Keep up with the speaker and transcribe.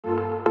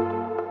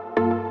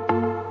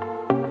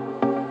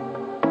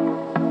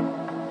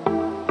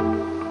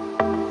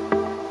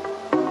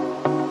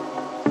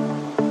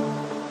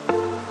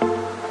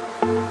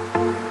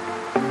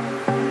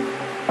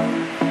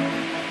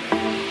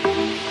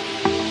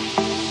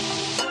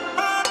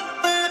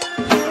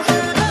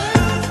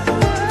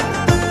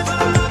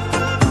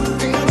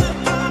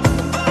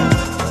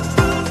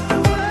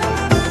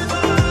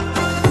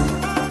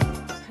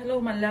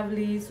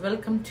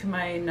welcome to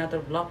my another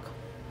vlog.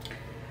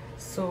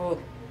 So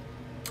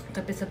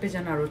तपाईं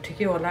सबैजनाहरु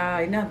ठिकै होला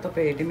हैन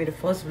तपाईहरुले मेरो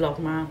फर्स्ट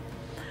vlogमा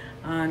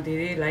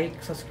धेरै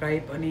लाइक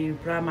सब्स्क्राइब अनि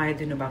पुरा माया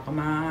दिनु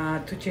भएकोमा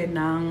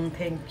तुचेनाङ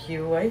थ्यांक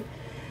यू है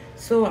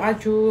सो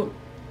आज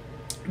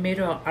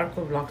मेरो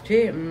अर्को vlog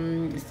चाहिँ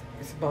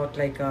it's about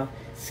like a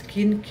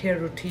skin care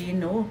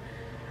routine हो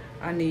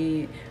अनि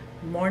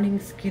मर्निङ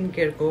स्किन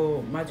केयर को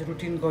माज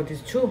रुटिन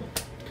गर्दिछु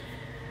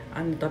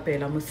अनि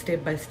तपाईहरुलाई म स्टेप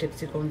बाइ स्टेप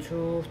सिकाउँछु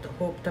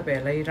होप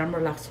तपाईहरुलाई राम्रो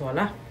लाग्छ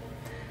होला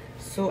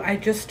so I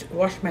just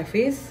wash my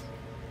face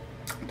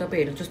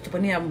तपाईहरु जस्तो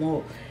पनि अब म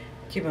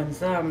के भन्छ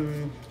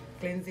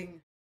क्लेन्जिङ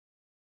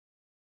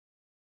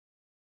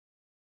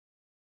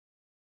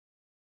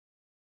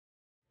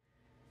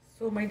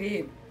सो मैले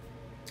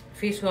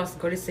फेस वाश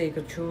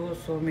गरिसकेको छु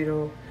सो मेरो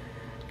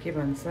के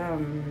भन्छ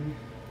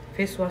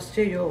फेस वाश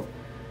चाहिँ यो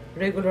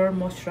रेगुलर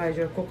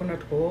मोइस्चराइजर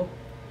कोकोनट को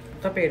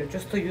तपाईहरु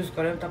जस्तो युज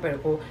गर्नु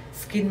तपाईहरुको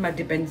स्किनमा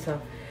डिपेन्ड छ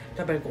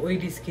तपाईहरुको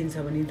ओइली स्किन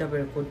छ भने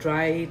तपाईहरुको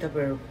ड्राई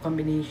तपाईहरुको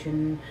कम्बिनेसन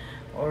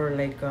or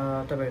like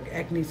तपाईहरुको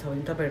एक्ने छ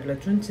भने तपाईहरुलाई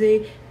जुन चाहिँ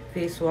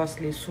फेस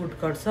वाशले सुट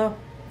गर्छ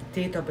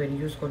त्यही तपाईहरु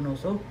युज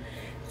गर्नुहोस् हो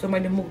सो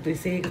मैले मुख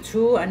धोइसकेको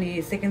छु अनि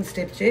सेकेन्ड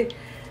स्टेप चाहिँ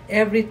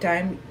every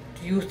time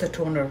use the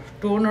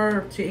toner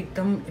चाहिँ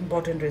एकदम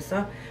इम्पोर्टेन्ट रहेछ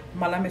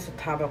मलाई यसो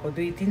थाहा भएको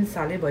 2-3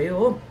 सालै भयो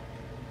हो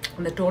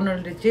अनि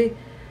टोनरले चाहिँ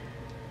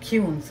के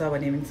हुन्छ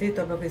भने चाहिँ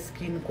तपाईको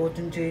स्किनको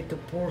जुन चाहिँ त्यो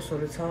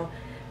पोर्सहरु छ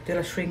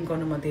त्यसलाई श्रिङ्क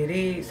गर्नुमा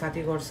धेरै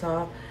साथी गर्छ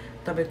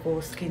तपाईको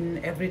स्किन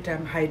एभ्री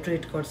टाइम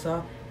हाइड्रेट गर्छ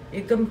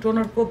एकदम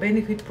टोनरको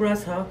बेनिफिट पुरा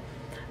छ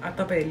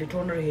तपाईहरुले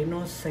टोनर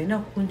हेर्नुहोस् हैन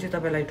कुन चाहिँ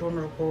तपाईलाई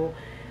टोनरको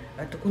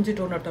कुन चाहिँ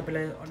टोनर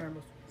तपाईलाई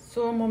अनुहारमा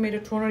सो म मेरो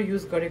टोनर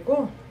युज गरेको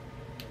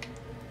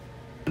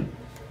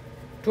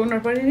टोनर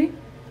पनि नि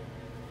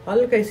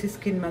हल्का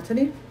स्किनमा छ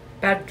नि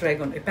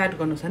प्याड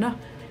गर्नुस् हैन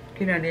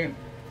किनभने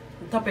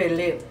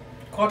तपाईहरुले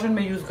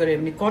कटनमा युज गरे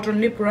भने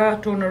कटनले पुरा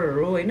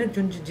टोनरहरु हैन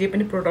जुन जे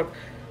पनि प्रोडक्ट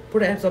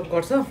पुरा एब्जर्ब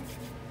गर्छ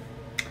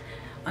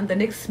अन्त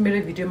नेक्स्ट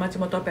मेरो भिडियोमा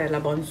चाहिँ म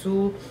तपाईहरुलाई भन्छु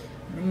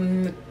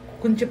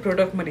कुन चाहिँ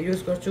प्रोडक्ट मैले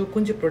युज गर्छु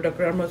कुन चाहिँ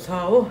प्रोडक्ट राम्रो छ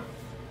हो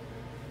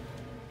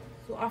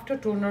सो आफ्टर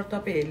टोनर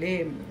तपाईहरुले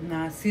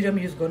सिरम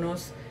युज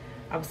गर्नुहोस्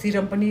अब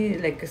सिरम पनि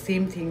लाइक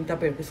सेम थिङ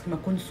तपाईहरुको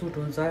स्किनमा कुन सुट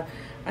हुन्छ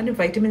अनि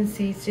भिटामिन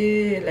सी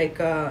चाहिँ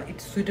like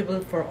it's suitable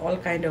for all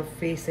kind of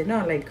face हैन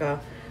लाइक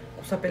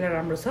सबैलाई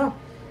राम्रो छ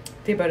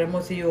त्यही भएर म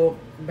चाहिँ यो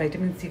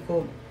भिटामिन सी को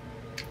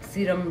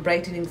सिरम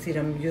ब्राइटनिङ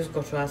सिरम युज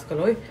गर्छु आजकल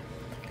है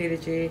त्यसले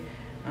चाहिँ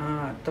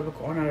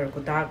तपाईको अनुहारको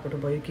दागहरु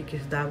भयो के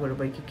दागहरु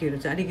भयो केहरु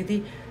चाहिँ अलिकति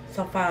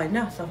सफा हैन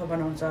सफा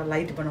बनाउँछ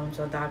लाइट बनाउँछ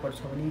दागहरु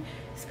छ भने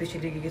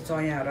स्पेशली के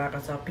चायाहरु आका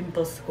छ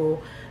पिम्पल्सको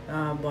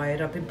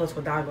भएर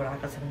पिम्पल्सको दागहरु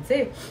आका छ भने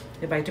चाहिँ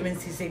यो भिटामिन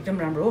सी चाहिँ एकदम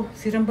राम्रो हो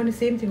सिरम पनि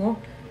सेम थिङ हो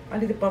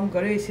अलिकति पम्प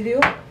गर्यो यसरी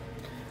हो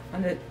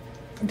अनि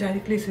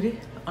डाइरेक्टली यसरी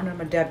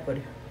अनुहारमा ड्याब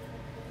गर्यो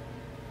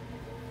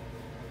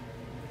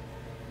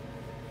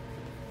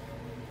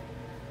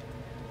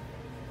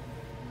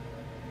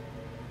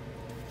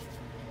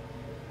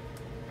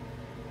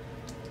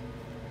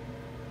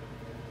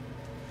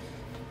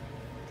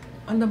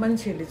अन्त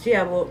मान्छेहरुले चाहिँ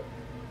अब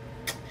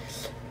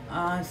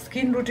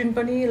स्किन रुटिन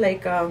पनि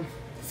लाइक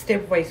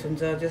स्टेप वाइज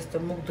हुन्छ जस्तो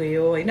मुख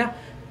धोयो हैन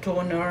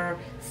टोनर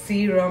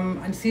सिरम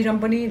अनि सिरम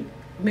पनि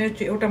मेरो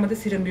चाहिँ एउटा मात्रै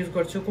सिरम युज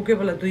गर्छु कोही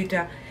बेला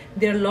दुईटा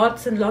there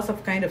lots and lots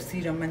of kind of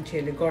serum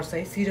मान्छेहरुले गर्छ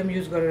है सिरम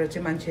युज गरेर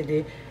चाहिँ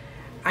मान्छेले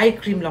आई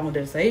क्रीम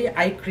लगाउँदैछ है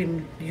आई क्रीम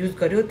युज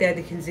गर्यो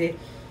त्यहाँदेखि चाहिँ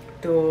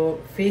त्यो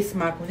फेस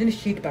मास्क हुन्छ नि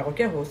शीट भएको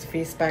क्या हो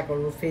फेस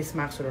प्याकहरु फेस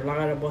मास्कहरु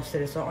लगाएर बस्दै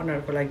रहेछ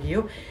अनुहारको लागि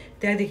हो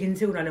त्यहाँदेखि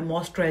चाहिँ उनीहरुले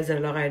मोइस्चराइजर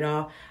लगाएर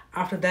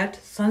आफ्टर दैट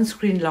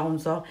सनस्क्रीन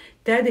लगाउँछ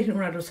त्यहाँदेखि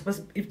उनीहरु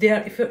suppose if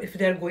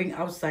they are going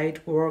outside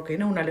work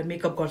हैन उनीहरुले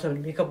मेकअप गर्छ भने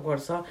मेकअप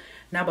गर्छ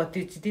नभए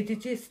त्यति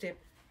चाहिँ step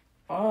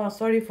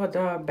sorry for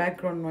the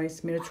background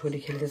noise मेरो छोरी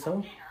खेल्दैछ हो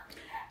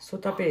सो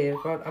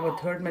तपाईहरुको अब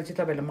थर्डमा चाहिँ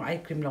तपाईहरुलाई म आई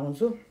क्रीम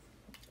लगाउँछु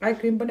आई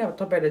क्रीम पनि अब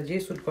तपाईहरुलाई जे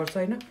सुट गर्छ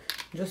हैन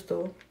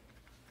जस्तो हो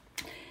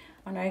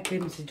अनि आई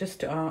क्रीम चाहिँ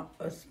just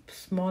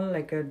small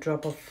like a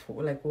drop of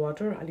like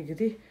water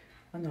अलिकति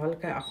अनि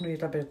हल्का आफ्नो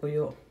तपाईहरुको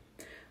यो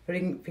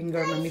रिङ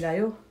फिंगरमा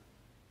मिलायो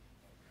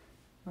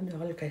अनि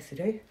हल्का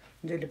यसरी है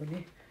जहिले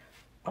पनि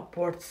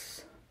अपवर्ड्स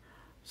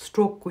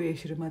स्ट्रोकको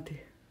यसरी माथि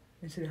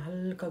यसरी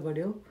हल्का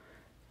गर्यो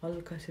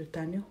हल्का यसरी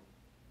तान्यो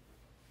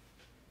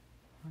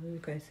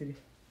हल्का यसरी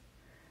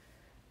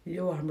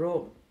यो हाम्रो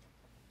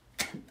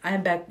आई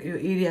ब्याक यो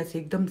एरिया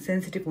चाहिँ एकदम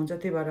सेन्सिटिभ हुन्छ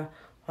त्यही भएर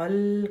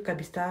हल्का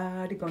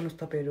बिस्तारै गर्नुस्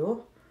तपाईहरु हो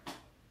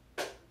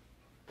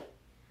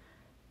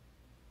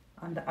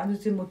अन्त आज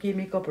चाहिँ म के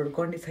मेकअपहरु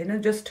गर्ने छैन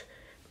जस्ट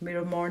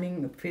मेरो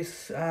morning face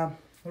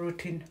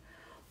routine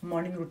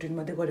morning routine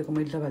मात्रै गरेको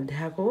मैले तपाईहरुलाई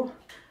देखाएको हो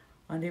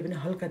अनि यो पनि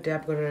हल्का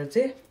ट्याप गरेर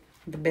चाहिँ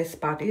the best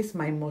part is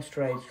my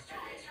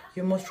moisturiser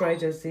यो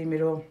मोइस्चराइजर चाहिँ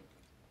मेरो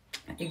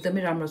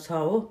एकदमै राम्रो छ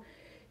हो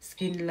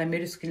स्किनलाई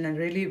मेरो स्किनलाई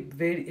really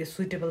very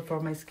suitable for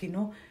my skin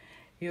हो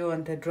यो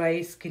अन्त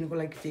ड्राई स्किनको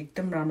लागि चाहिँ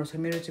एकदम राम्रो छ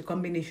मेरो चाहिँ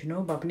कम्बिनेसन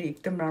हो भए पनि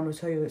एकदम राम्रो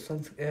छ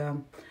यो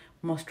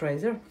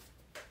मोइस्चराइजर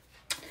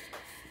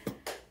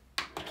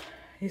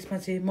यसमा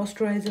चाहिँ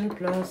मोइस्चराइजर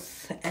प्लस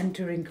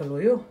एन्टी रिङ्कल हो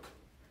यो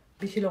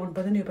बेसी लगाउनु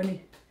पर्दैन यो पनि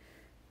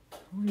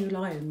यो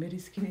लगायो भने मेरो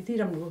स्किन यति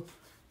राम्रो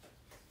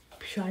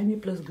शाइनी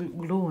प्लस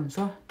ग्लो हुन्छ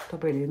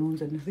तपाईँहरूले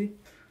हेर्नुहुन्छ भने चाहिँ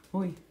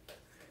हो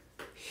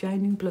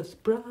शाइनिङ प्लस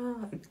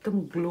पुरा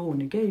एकदम ग्लो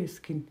हुने क्या यो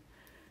स्किन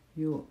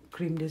यो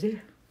क्रिमले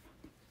चाहिँ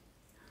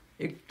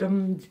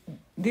एकदम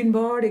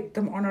दिनभर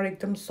एकदम अनुहार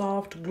एकदम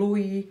सफ्ट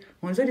ग्लोई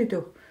हुन्छ नि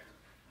त्यो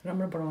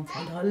राम्रो बनाउँछ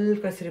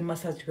हल्का यसरी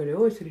मसाज गर्यो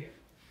हो यसरी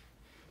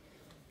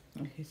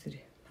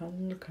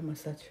हल्का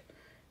मसाज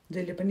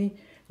जहिले पनि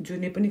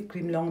जुनै पनि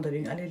क्रिम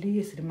लगाउँदाखेरि अलिअलि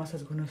यसरी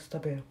मसाज गर्नुहोस्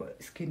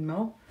तपाईँहरूको स्किनमा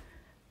हो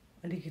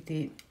अलिकति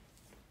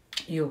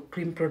यो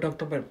क्रिम प्रडक्ट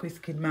तपाईँहरूको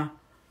स्किनमा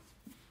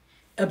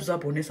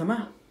एब्जर्ब हुनेसम्म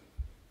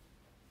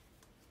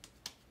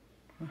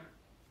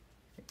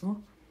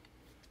हो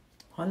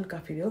हल्का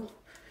फेरि हो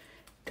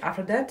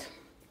after that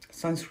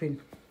sunscreen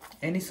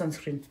any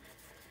sunscreen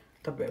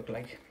तपाईँहरूको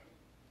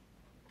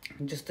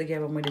लागि जस्तो कि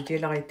अब मैले जे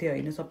लगाएको थिएँ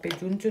होइन सबै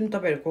जुन जुन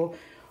तपाईँहरूको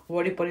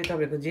वरिपरि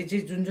तपाईँहरूको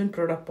जे जुन जुन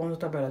प्रडक्ट पाउँछ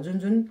तपाईँहरूलाई जुन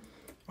जुन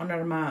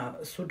अनुहारमा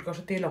सुट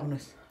गर्छ त्यही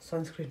लगाउनुहोस्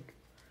सनस्क्रिन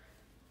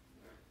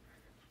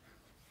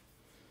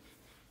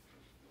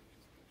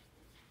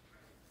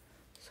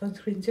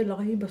सनस्क्रिन चाहिँ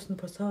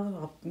लगाइबस्नुपर्छ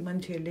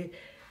मान्छेहरूले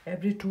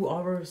एभ्री 2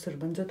 आवर्सहरू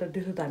भन्छ तर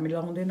त्यसो त हामी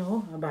लगाउँदैनौँ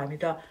हो अब हामी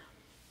त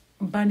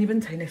बानी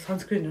पनि छैन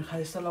सनस्क्रिनहरू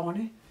खास जस्तो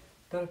लगाउने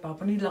तर भए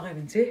पनि लगायो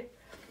भने चाहिँ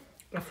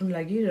आफ्नो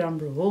लागि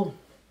राम्रो हो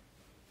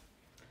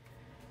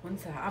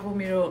हुन्छ अब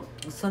मेरो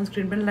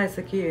सनस्क्रिन पनि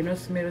लगाइसकेँ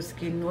हेर्नुहोस् मेरो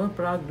स्किन हो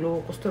पुरा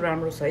ग्लो कस्तो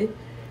राम्रो छ है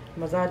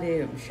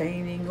मजाले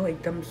साइनिङ हो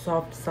एकदम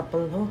सफ्ट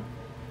सपल हो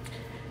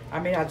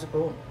अब मेरो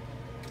आजको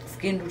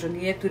स्किन रुटिन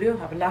यही तुर्यो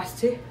अब लास्ट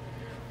चाहिँ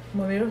म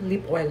मेरो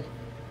लिप ओइल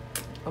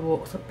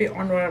अब सबै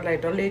अनुहारलाई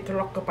डल्लै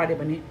टलक्क पाऱ्यो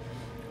भने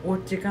ओठ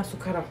चाहिँ कहाँ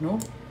सुक्खा राख्नु हो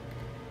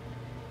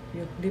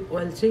यो लिप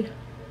ओइल चाहिँ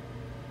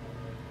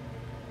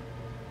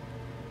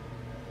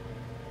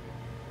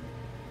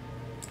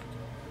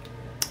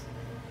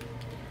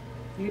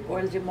लिप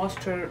ओइल चाहिँ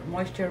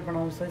मोइस्चर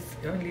बनाउँछ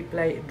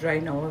लिपलाई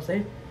ड्राई नहोस् है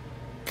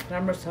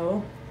राम्रो छ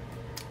हो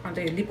अन्त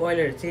यो लिप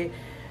ओइलहरू चाहिँ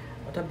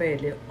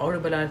तपाईँहरूले अरू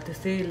बेला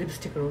त्यस्तै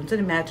लिपस्टिकहरू हुन्छ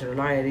नि म्याटहरू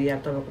लगाएर या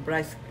तपाईँको पुरा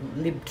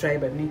लिप ड्राई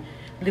भयो भने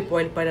लिप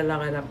ओइल पहिला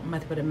लगाएर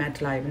माथिबाट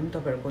म्याट लगायो भने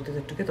तपाईँहरूको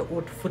त्यो ठिकै त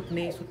ओठ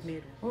फुट्ने सुत्ने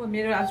हो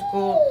मेरो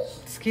आजको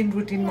स्किन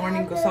रुटिन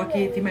मर्निङको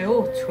सकेँ यतिमै हो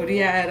छोरी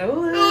आएर हो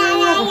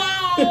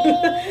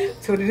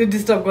छोरीले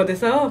डिस्टर्ब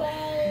गर्दैछ हो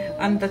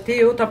अन्त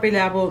त्यही हो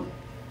तपाईँले अब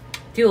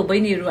त्यो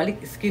बहिनीहरू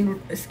अलिक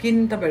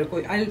स्किन तपाईँहरूको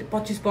अहिले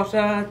 25 वर्ष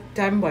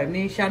टाइम भयो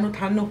भने सानो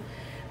थाल्नु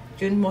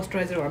जुन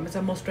मोइस्चराइजर घरमा छ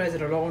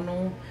मोइस्चराइजरहरू लगाउनु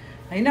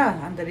होइन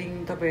अन्त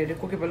तपाईँहरूले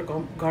कोही बेला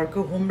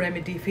घरको होम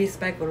रेमेडी फेस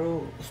प्याकहरू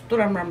कस्तो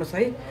राम्रो राम्रो छ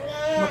है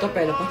म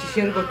तपाईँहरूलाई पछि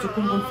सेयर गर्छु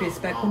कुन फेस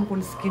प्याक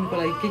कुन स्किनको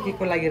लागि के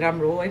को लागि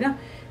राम्रो हो होइन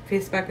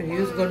फेस प्याकहरू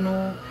युज गर्नु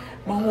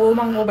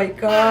महँगो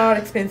भयङ्कर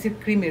एक्सपेन्सिभ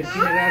क्रिमहरू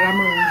किनेर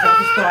राम्रो हुन्छ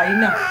त्यस्तो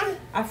होइन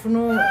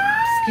आफ्नो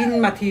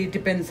स्किनमाथि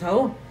डिपेन्ड छ हो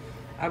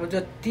अब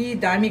जति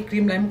दामी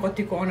क्रिम लगाए पनि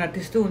कतिको अनुहार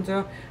त्यस्तो हुन्छ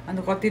अन्त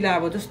कतिलाई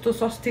अब जस्तो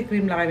सस्ती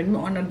क्रिम लगायो भने पनि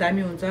अनुहार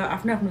दामी हुन्छ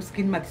आफ्नो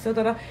स्किनमाथि छ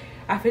तर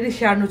आफैले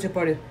स्याहार्नु चाहिँ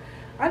पर्यो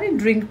अनि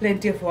ड्रिङ्क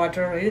प्लेन्टी अफ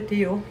वाटर है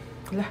त्यही हो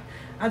ल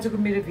आजको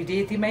मेरो भिडियो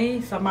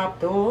यतिमै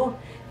समाप्त हो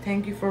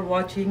thank you for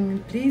watching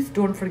please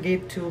don't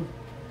forget to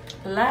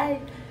like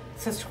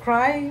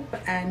subscribe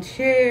and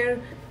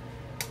share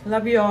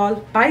love you all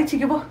by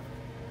चिकेबो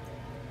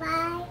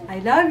I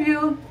love you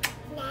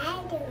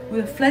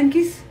with a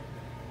flankies